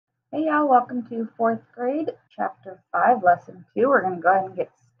Hey y'all, welcome to 4th grade, chapter 5, lesson 2. We're going to go ahead and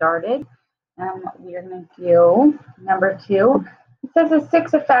get started. We are going to do number 2. It says a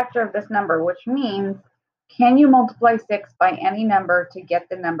 6 a factor of this number, which means can you multiply 6 by any number to get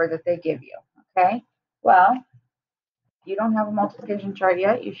the number that they give you? Okay, well, if you don't have a multiplication chart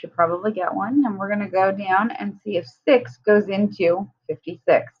yet, you should probably get one. And we're going to go down and see if 6 goes into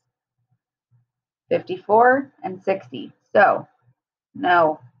 56, 54, and 60. So,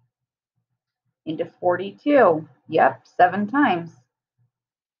 no. Into 42. Yep, 7 times.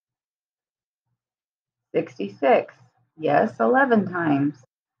 66. Yes, 11 times.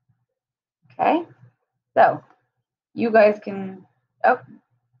 Okay, so you guys can,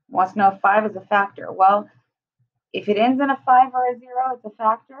 wants to know if 5 is a factor. Well, if it ends in a 5 or a 0, it's a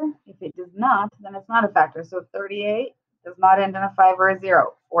factor. If it does not, then it's not a factor. So 38 does not end in a 5 or a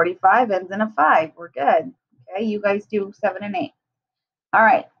 0. 45 ends in a 5. We're good. Okay, you guys do 7 and 8. All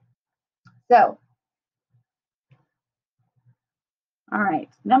right, so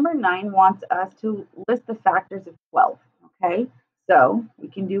number 9 wants us to list the factors of 12. Okay, so we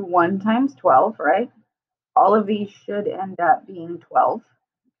can do 1 times 12, right? All of these should end up being 12.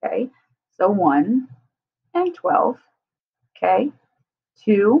 Okay, so 1 and 12. Okay,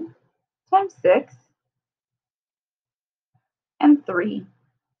 2 times 6 and 3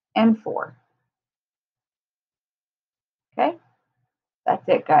 and 4. Okay, that's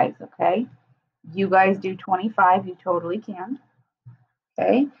it, guys. Okay, you guys do 25. You totally can.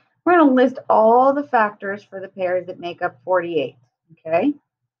 Okay, we're going to list all the factors for the pairs that make up 48. Okay,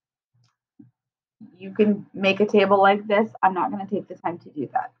 you can make a table like this. I'm not going to take the time to do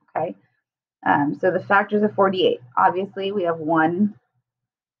that. Okay, so the factors of 48. Obviously, we have 1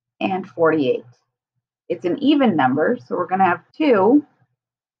 and 48. It's an even number, so we're going to have 2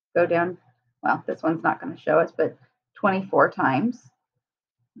 go down. Well, this one's not going to show us, but 24 times.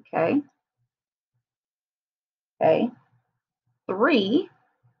 Okay. Okay. 3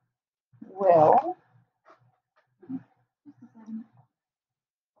 will, you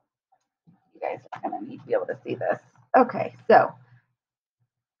guys are going to need to be able to see this. Okay, so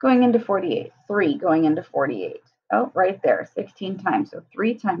going into 48, 3 going into 48. Oh, right there, 16 times. So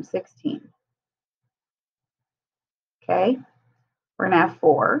 3 times 16. Okay, we're going to have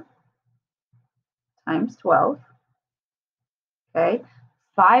 4 times 12. Okay,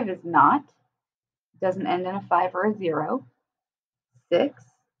 5 is not, doesn't end in a 5 or a 0. 6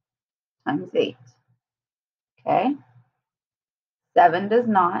 times 8. Okay, 7 does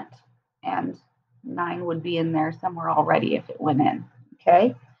not, and 9 would be in there somewhere already if it went in.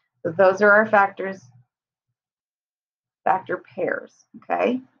 Okay, so those are our factor pairs.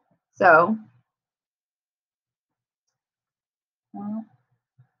 Okay, so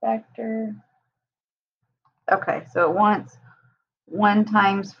factor. Okay, so it wants 1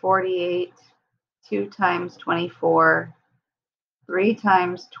 times 48, 2 times 24, 3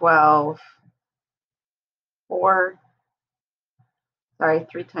 times 12,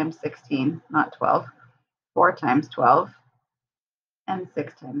 3 times 16, not 12, 4 times 12, and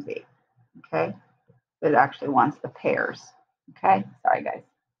 6 times 8. Okay, it actually wants the pairs. Okay, sorry guys.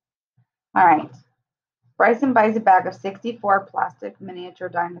 All right, Bryson buys a bag of 64 plastic miniature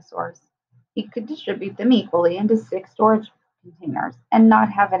dinosaurs. He could distribute them equally into 6 storage containers and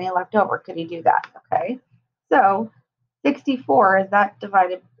not have any left over. Could he do that? Okay, so 64, is that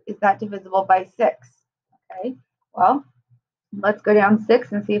divisible by 6? Okay, well, let's go down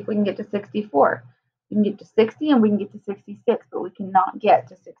 6 and see if we can get to 64. We can get to 60 and we can get to 66, but we cannot get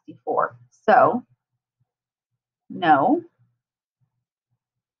to 64. So, no,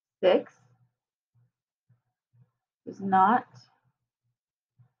 6 does not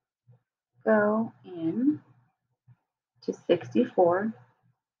go in to 64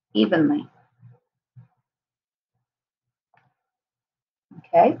 evenly.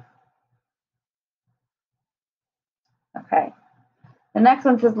 Okay. Okay. The next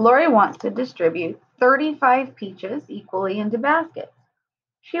one says Lori wants to distribute 35 peaches equally into baskets.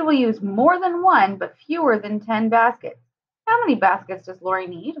 She will use more than 1, but fewer than 10 baskets. How many baskets does Lori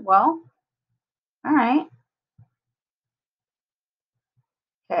need? Well, all right.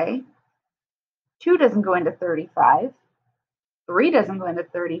 Okay. 2 doesn't go into 35. 3 doesn't go into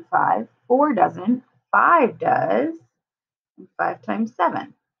 35. 4 doesn't. 5 does. And 5 times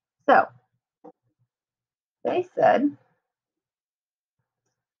 7. So they said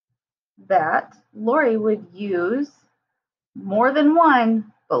that Lori would use more than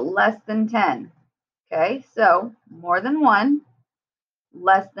 1, but less than 10. Okay, so more than 1,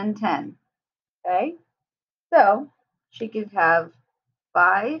 less than 10. Okay, so she could have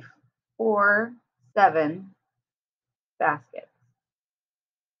 5, 4, 7 baskets.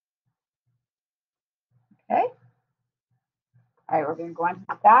 Okay. All right, we're going to go on to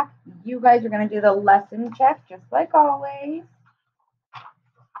the back. You guys are going to do the lesson check just like always.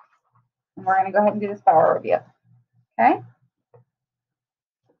 And we're going to go ahead and do the spiral review. Okay?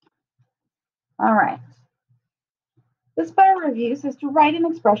 All right. The spiral review says to write an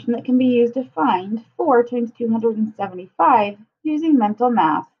expression that can be used to find 4 times 275 using mental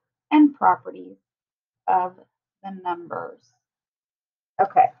math and properties of the numbers.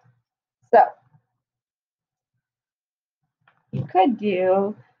 Okay, so you could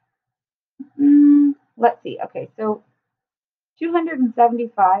do, let's see. Okay, so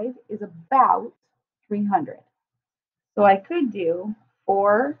 275 is about 300. So I could do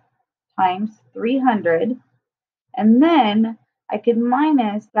 4 times 300, and then I could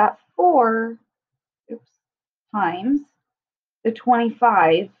minus that 4 times the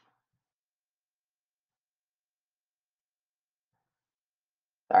 25.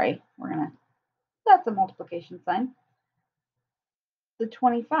 Sorry, that's a multiplication sign. The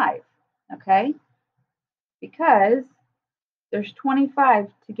 25, okay? Because there's 25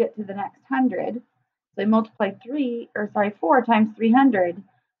 to get to the next 100. So I multiplied 4 times 300,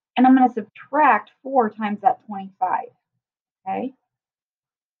 and I'm going to subtract 4 times that 25, okay?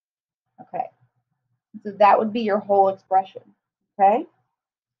 Okay, so that would be your whole expression, okay?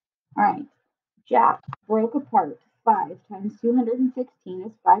 All right, Jack broke apart 5 times 216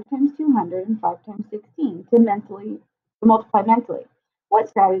 is 5 times 200 and 5 times 16 to multiply mentally. What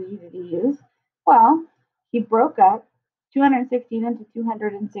strategy did he use? Well, he broke up 216 into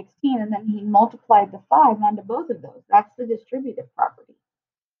 216, and then he multiplied the 5 onto both of those. That's the distributive property.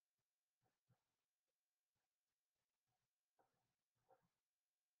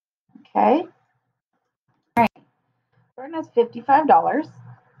 Okay. All right. Jordan has $55.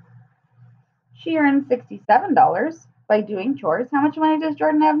 She earned $67 by doing chores. How much money does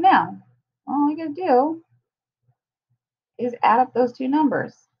Jordan have now? All we got to do is add up those two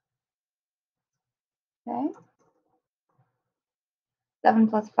numbers. Okay. 7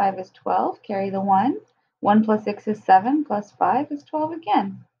 plus 5 is 12. Carry the 1. 1 plus 6 is 7. Plus 5 is 12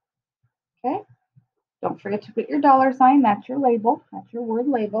 again. Okay. Don't forget to put your dollar sign. That's your label. That's your word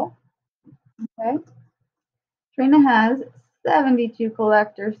label. Okay. Trina has 72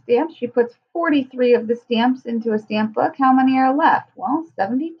 collector stamps. She puts 43 of the stamps into a stamp book. How many are left? Well,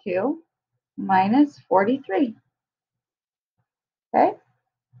 72 minus 43. Okay.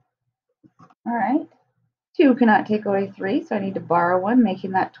 All right. 2 cannot take away 3, so I need to borrow 1,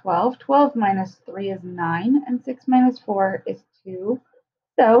 making that 12. 12 minus 3 is 9, and 6 minus 4 is 2.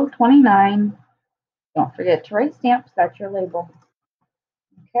 So 29. Don't forget to write stamps. That's your label.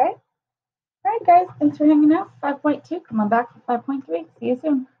 Okay? All right, guys. Thanks for hanging out. 5.2. Come on back for 5.3. See you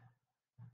soon.